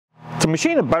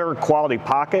machine a better quality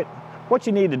pocket, what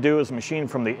you need to do is machine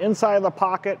from the inside of the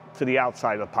pocket to the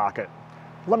outside of the pocket.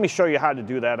 Let me show you how to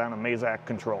do that on a Mazak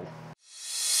control.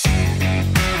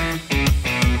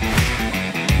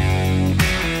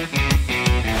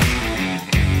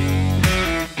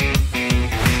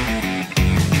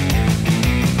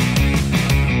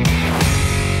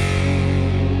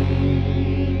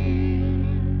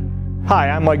 Hi,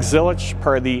 I'm Mike Zillich,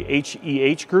 part of the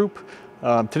HEH Group.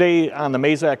 Today on the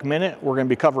Mazak Minute, we're going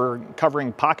to be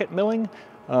covering pocket milling.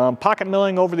 Pocket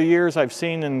milling, over the years, I've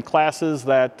seen in classes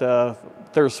that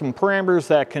there's some parameters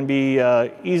that can be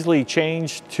easily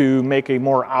changed to make a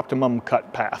more optimum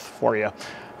cut path for you.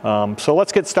 So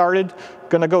let's get started.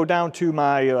 Going to go down to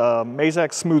my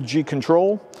Mazak Smooth G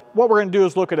control. What we're going to do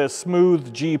is look at a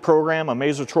Smooth G program, a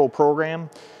Mazotrol program.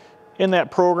 In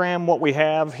that program, what we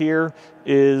have here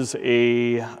is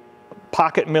a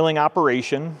pocket milling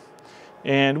operation.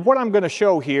 And what I'm going to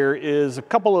show here is a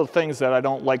couple of things that I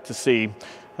don't like to see.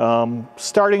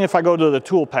 Starting, if I go to the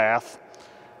tool path,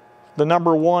 the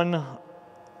number one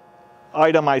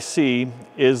item I see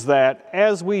is that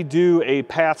as we do a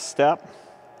path step,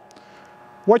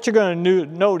 what you're going to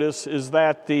notice is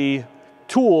that the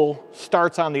tool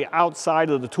starts on the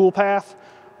outside of the tool path,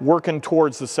 working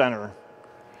towards the center.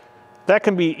 That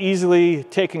can be easily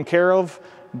taken care of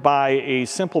by a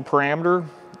simple parameter,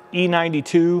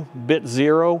 E92 bit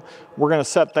 0. We're going to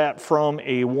set that from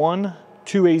a 1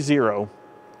 to a 0.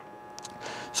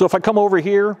 So if I come over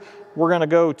here, we're going to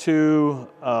go to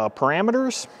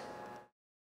parameters.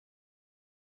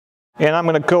 And I'm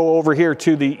going to go over here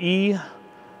to the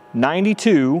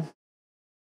E92.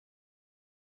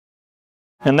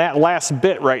 And that last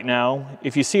bit right now,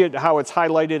 if you see it how it's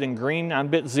highlighted in green on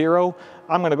bit 0,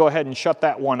 I'm going to go ahead and shut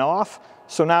that one off.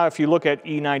 So now if you look at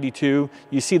E92,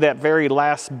 you see that very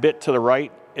last bit to the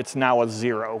right, it's now a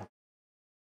 0.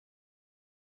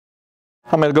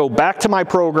 I'm going to go back to my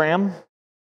program.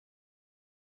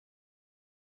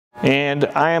 And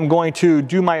I am going to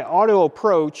do my auto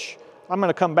approach. I'm going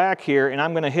to come back here and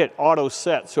I'm going to hit auto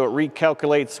set so it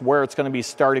recalculates where it's going to be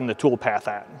starting the tool path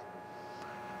at.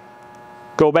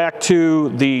 Go back to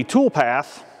the tool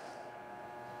path,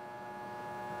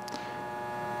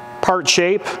 part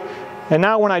shape, and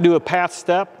now when I do a path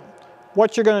step,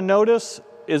 what you're going to notice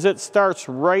is it starts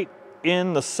right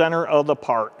in the center of the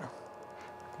part,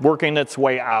 working its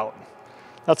way out.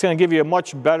 That's going to give you a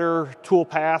much better tool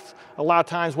path. A lot of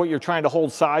times what you're trying to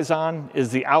hold size on is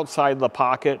the outside of the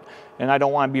pocket, and I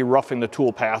don't want to be roughing the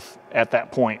tool path at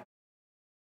that point.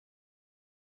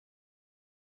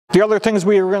 The other things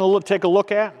we are going to take a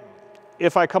look at,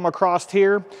 if I come across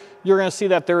here, you're going to see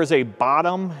that there is a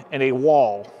bottom and a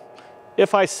wall.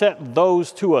 If I set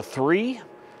those to a 3,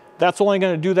 that's only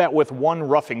going to do that with one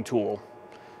roughing tool.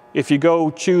 If you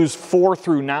go choose 4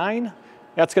 through 9,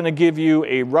 that's going to give you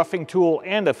a roughing tool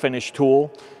and a finish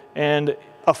tool. And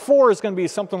a 4 is going to be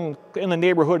something in the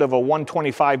neighborhood of a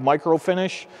 125 micro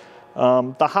finish.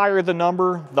 The higher the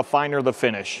number, the finer the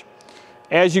finish.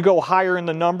 As you go higher in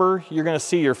the number, you're going to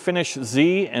see your finish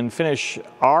Z and finish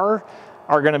R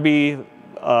are going to be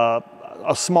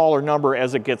a smaller number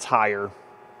as it gets higher.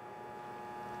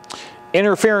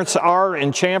 Interference R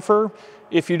and chamfer,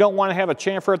 if you don't want to have a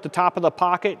chamfer at the top of the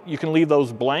pocket, you can leave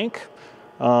those blank.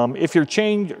 If you're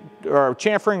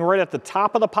chamfering right at the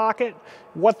top of the pocket,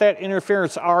 what that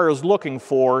interference R is looking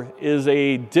for is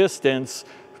a distance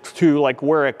to like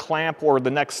where a clamp or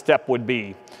the next step would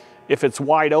be. If it's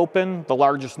wide open, the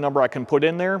largest number I can put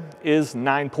in there is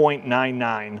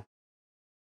 9.99.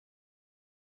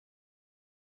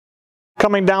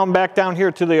 Coming back down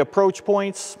here to the approach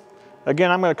points, again,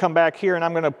 I'm going to come back here and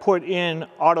I'm going to put in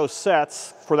auto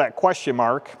sets for that question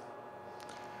mark.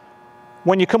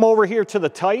 When you come over here to the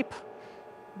type,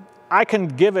 I can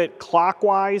give it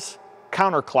clockwise,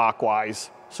 counterclockwise.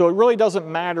 So it really doesn't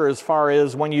matter as far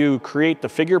as when you create the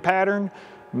figure pattern.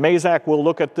 Mazak will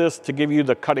look at this to give you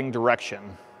the cutting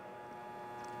direction.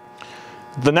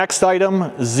 The next item,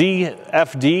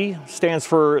 ZFD, stands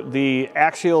for the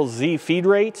axial Z feed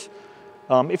rate.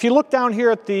 If you look down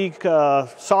here at the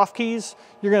soft keys,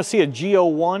 you're going to see a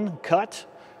G01 cut,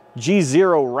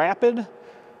 G0 rapid,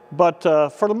 but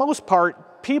for the most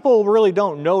part, people really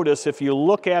don't notice if you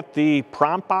look at the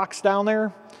prompt box down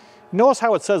there. Notice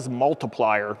how it says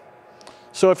multiplier.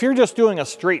 So if you're just doing a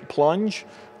straight plunge,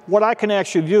 what I can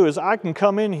actually do is I can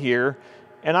come in here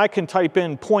and I can type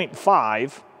in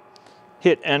 0.5,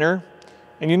 hit enter,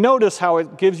 and you notice how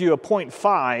it gives you a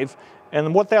 0.5,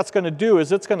 and what that's going to do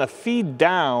is it's going to feed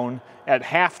down at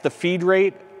half the feed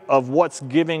rate of what's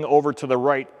giving over to the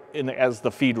right as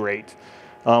the feed rate.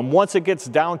 Once it gets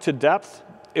down to depth,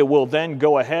 it will then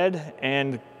go ahead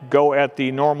and go at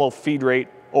the normal feed rate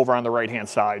over on the right-hand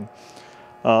side.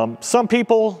 Some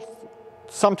people,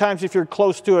 sometimes if you're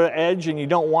close to an edge and you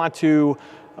don't want to,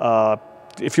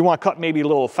 if you want to cut maybe a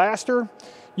little faster,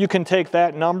 you can take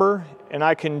that number and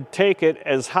I can take it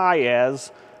as high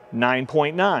as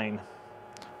 9.9.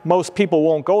 Most people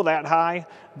won't go that high.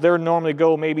 They'll normally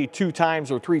go maybe 2 times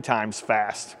or 3 times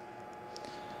fast.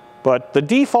 But the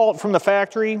default from the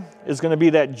factory is going to be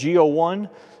that G01,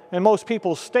 and most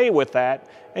people stay with that,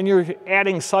 and you're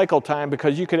adding cycle time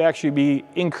because you could actually be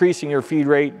increasing your feed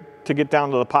rate to get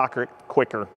down to the pocket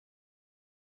quicker.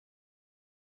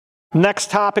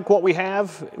 Next topic, what we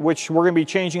have, which we're going to be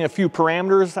changing a few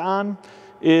parameters on,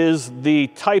 is the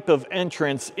type of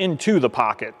entrance into the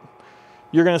pocket.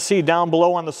 You're going to see down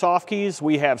below on the soft keys,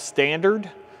 we have standard,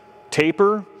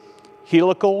 taper,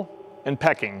 helical, and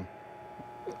pecking.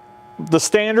 The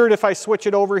standard, if I switch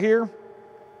it over here,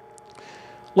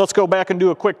 let's go back and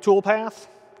do a quick tool path,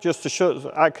 just to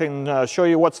show, I can show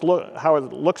you how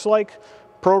it looks like.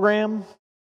 Program,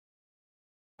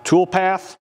 tool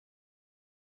path,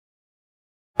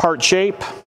 part shape,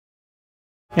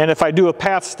 and if I do a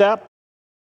path step,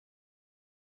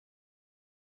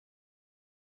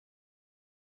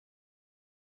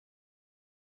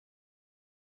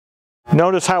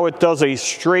 notice how it does a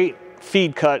straight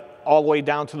feed cut all the way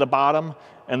down to the bottom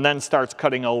and then starts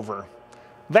cutting over.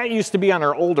 That used to be on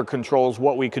our older controls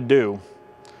what we could do.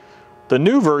 The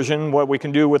new version, what we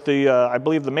can do with the, I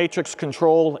believe the matrix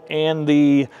control and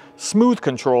the smooth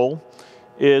control,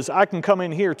 is I can come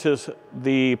in here to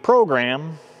the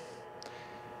program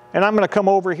and I'm going to come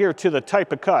over here to the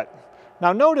type of cut.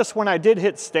 Now notice when I did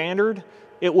hit standard,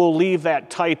 it will leave that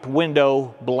type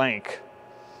window blank.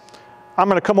 I'm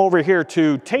going to come over here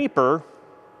to taper,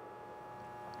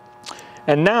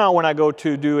 and now when I go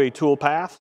to do a tool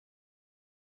path,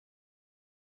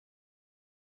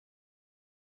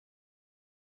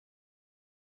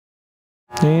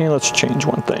 and let's change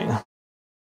one thing.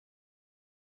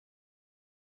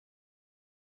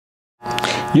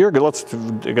 You're good.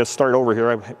 Let's start over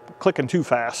here. I'm clicking too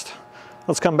fast.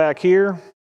 Let's come back here.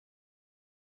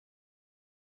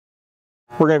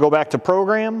 We're going to go back to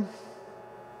program.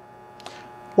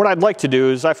 What I'd like to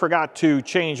do is I forgot to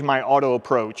change my auto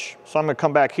approach. So I'm going to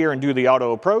come back here and do the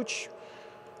auto approach.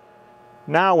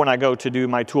 Now when I go to do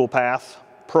my tool path,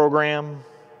 program,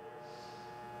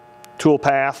 tool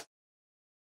path,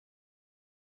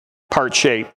 part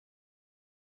shape.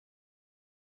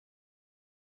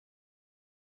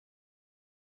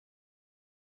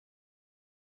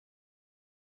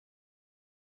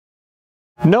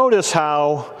 Notice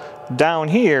how down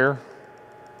here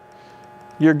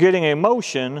you're getting a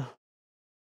motion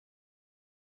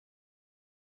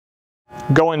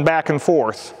going back and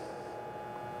forth.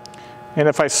 And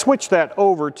if I switch that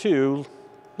over to,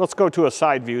 let's go to a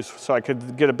side view so I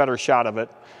could get a better shot of it.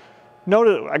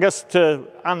 Notice, I guess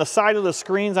on the side of the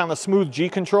screens on the smooth G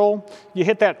control, you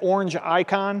hit that orange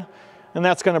icon and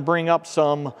that's going to bring up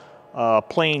some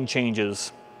plane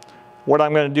changes. What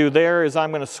I'm going to do there is I'm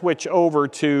going to switch over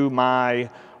to my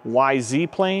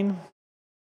YZ plane,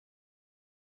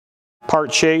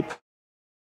 part shape,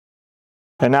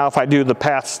 and now if I do the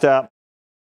path step,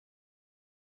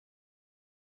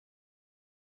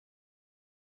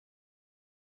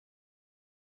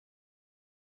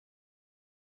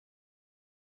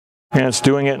 and it's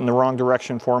doing it in the wrong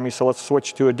direction for me, so let's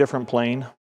switch to a different plane.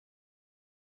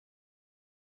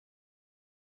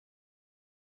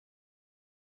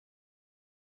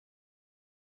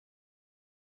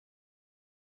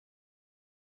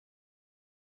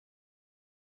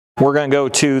 We're going to go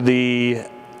to the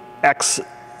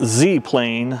XZ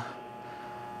plane,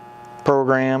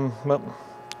 program,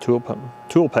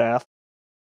 tool path,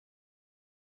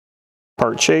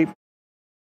 part shape.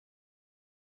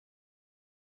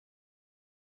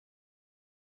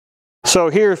 So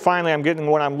here finally I'm getting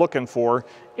what I'm looking for.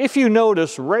 If you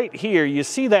notice right here, you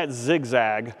see that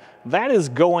zigzag. That is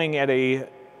going at a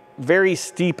very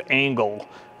steep angle.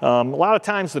 A lot of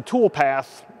times the tool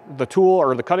path, the tool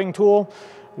or the cutting tool,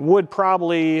 would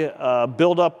probably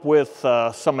build up with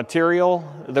some material.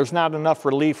 There's not enough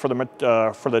relief for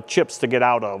the chips to get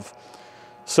out of.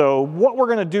 So what we're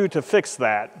going to do to fix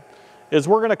that is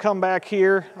we're going to come back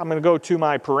here. I'm going to go to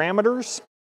my parameters.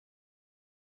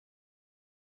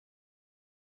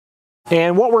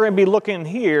 And what we're going to be looking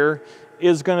here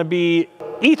is going to be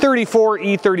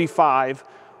E34, E35.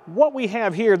 What we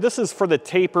have here, this is for the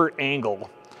taper angle.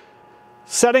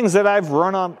 Settings that I've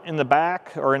run on in the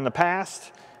back or in the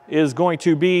past is going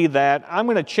to be that I'm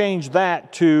going to change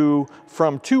that to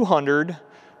from 200,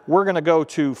 we're going to go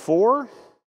to 4.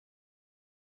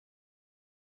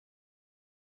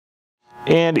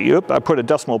 And I put a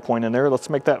decimal point in there. Let's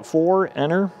make that 4,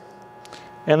 enter.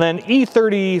 And then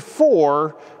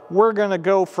E34, we're going to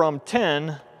go from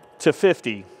 10 to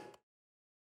 50.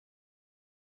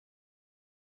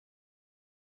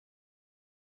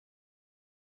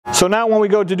 So now when we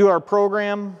go to do our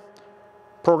program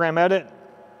edit,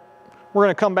 we're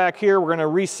going to come back here, we're going to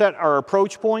reset our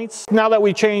approach points. Now that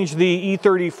we changed the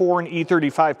E34 and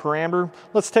E35 parameter,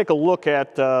 let's take a look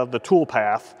at the tool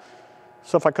path.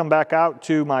 So if I come back out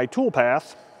to my tool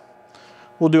path,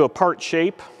 we'll do a part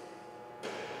shape.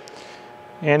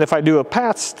 And if I do a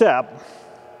path step,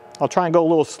 I'll try and go a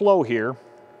little slow here.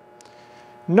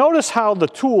 Notice how the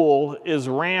tool is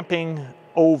ramping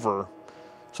over.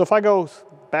 So if I go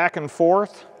back and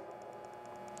forth,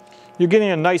 you're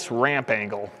getting a nice ramp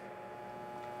angle.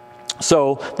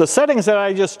 So the settings that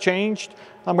I just changed,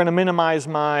 I'm going to minimize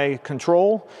my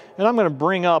control, and I'm going to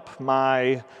bring up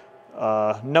my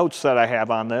notes that I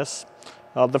have on this.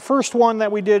 The first one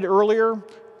that we did earlier,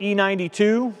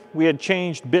 E92, we had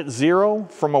changed bit 0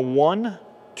 from a 1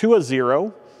 to a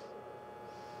 0.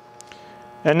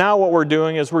 And now what we're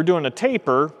doing is we're doing a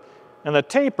taper, and the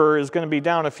taper is going to be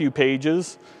down a few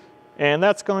pages, and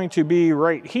that's going to be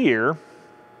right here.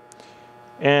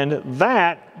 And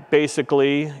that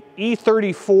basically,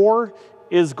 E34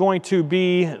 is going to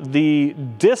be the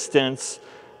distance,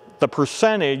 the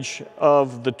percentage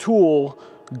of the tool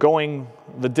going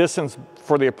the distance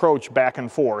for the approach back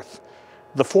and forth.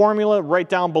 The formula right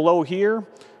down below here,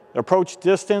 approach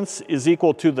distance is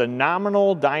equal to the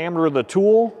nominal diameter of the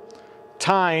tool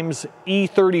times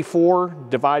E34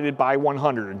 divided by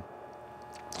 100.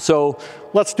 So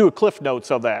let's do a cliff notes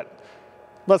of that.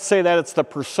 Let's say that it's the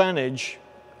percentage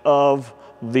of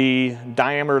the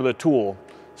diameter of the tool.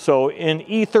 So in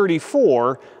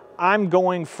E34, I'm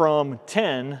going from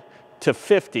 10 to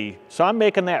 50. So I'm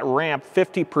making that ramp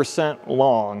 50%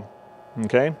 long,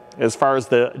 okay, as far as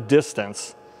the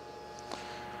distance.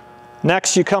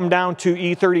 Next, you come down to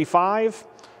E35.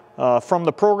 From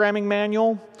the programming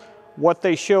manual, what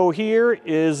they show here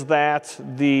is that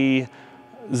the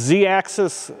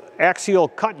Z-axis axial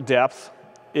cut depth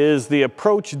is the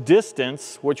approach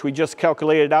distance, which we just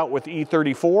calculated out with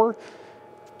E34,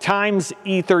 times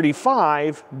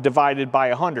E35 divided by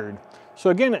 100. So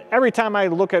again, every time I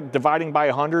look at dividing by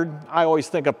 100, I always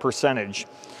think of percentage.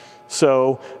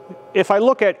 So if I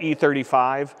look at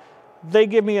E35, they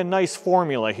give me a nice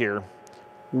formula here.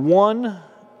 1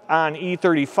 on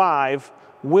E35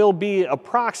 will be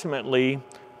approximately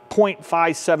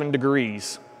 0.57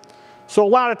 degrees. So a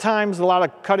lot of times, a lot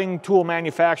of cutting tool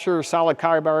manufacturers, solid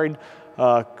carbide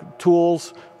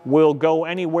tools will go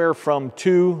anywhere from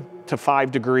 2 to 5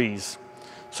 degrees.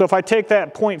 So if I take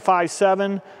that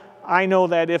 0.57, I know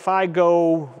that if I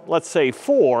go, let's say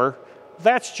 4,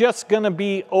 that's just going to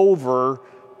be over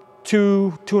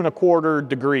 2 1/4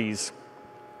 degrees.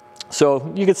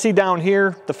 So you can see down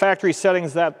here, the factory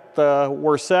settings that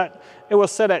were set, it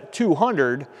was set at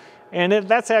 200. And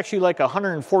that's actually like a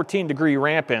 114-degree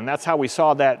ramp in. That's how we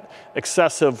saw that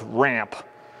excessive ramp.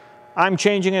 I'm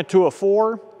changing it to a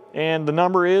 4, and the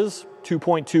number is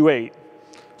 2.28.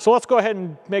 So let's go ahead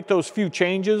and make those few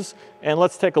changes, and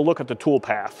let's take a look at the tool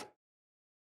path.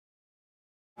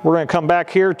 We're going to come back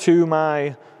here to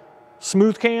my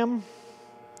smooth cam.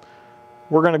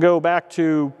 We're going to go back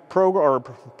to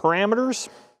parameters.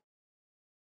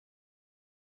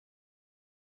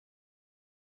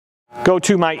 Go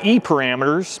to my E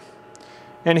parameters,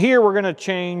 and here we're going to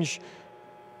change,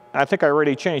 I think I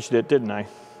already changed it, didn't I?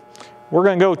 We're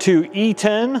going to go to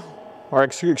E10, or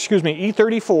excuse me,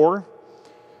 E34.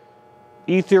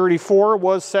 E34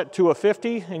 was set to a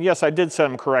 50, and yes, I did set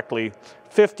them correctly,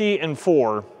 50 and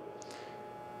 4.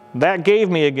 That gave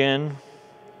me again,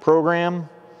 program,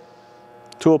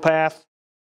 toolpath.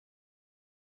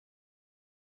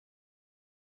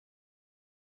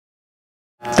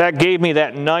 That gave me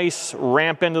that nice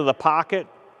ramp into the pocket,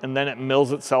 and then it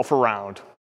mills itself around.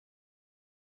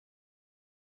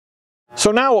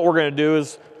 So now what we're going to do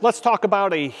is, let's talk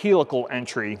about a helical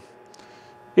entry.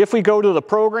 If we go to the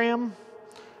program,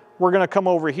 we're going to come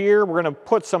over here, we're going to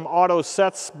put some auto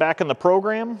sets back in the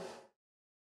program.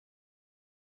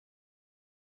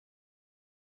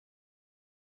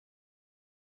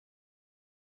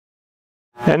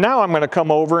 And now I'm going to come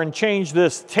over and change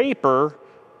this taper.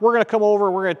 We're going to come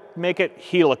over, we're going to make it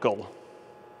helical.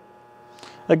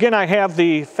 Again, I have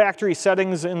the factory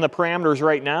settings in the parameters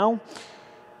right now.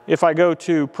 If I go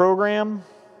to Program,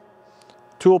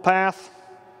 Toolpath,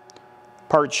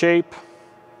 Part Shape,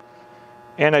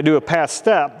 and I do a path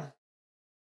step,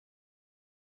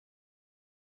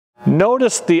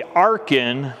 notice the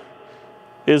arc-in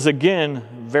is again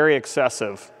very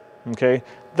excessive. Okay,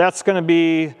 that's going to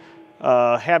be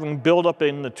having buildup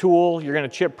in the tool. You're going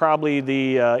to chip probably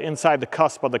the inside the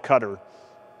cusp of the cutter.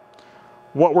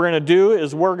 What we're going to do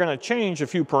is we're going to change a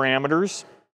few parameters.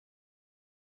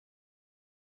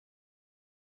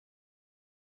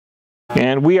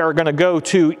 And we are going to go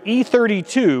to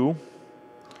E32.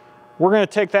 We're going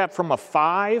to take that from a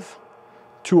 5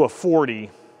 to a 40.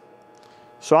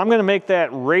 So I'm going to make that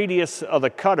radius of the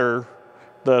cutter,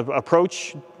 the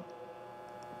approach,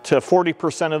 to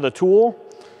 40% of the tool.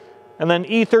 And then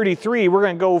E33, we're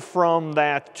going to go from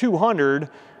that 200,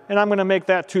 and I'm going to make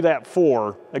that to that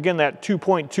 4. Again, that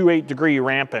 2.28 degree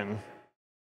ramping.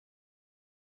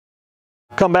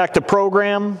 Come back to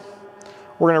program.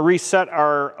 We're going to reset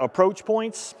our approach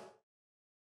points.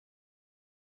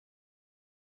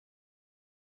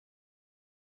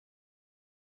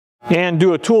 And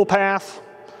do a tool path,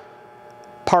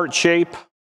 part shape,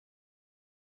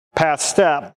 path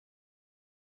step.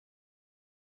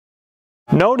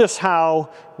 Notice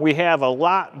how we have a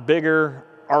lot bigger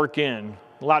arc in,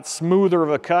 a lot smoother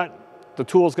of a cut. The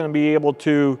tool is going to be able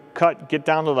to cut, get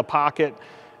down to the pocket,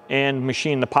 and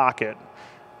machine the pocket.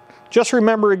 Just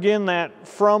remember again that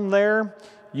from there,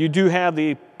 you do have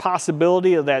the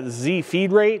possibility of that Z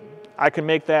feed rate. I can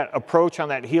make that approach on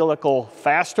that helical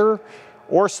faster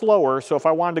or slower. So if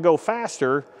I wanted to go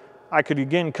faster, I could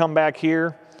again come back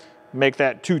here, make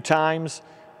that 2 times,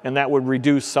 and that would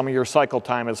reduce some of your cycle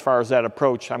time as far as that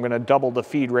approach. I'm going to double the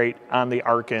feed rate on the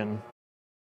arc in.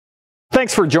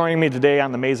 Thanks for joining me today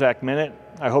on the Mazak Minute.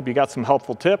 I hope you got some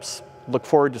helpful tips. Look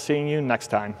forward to seeing you next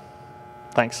time.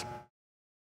 Thanks.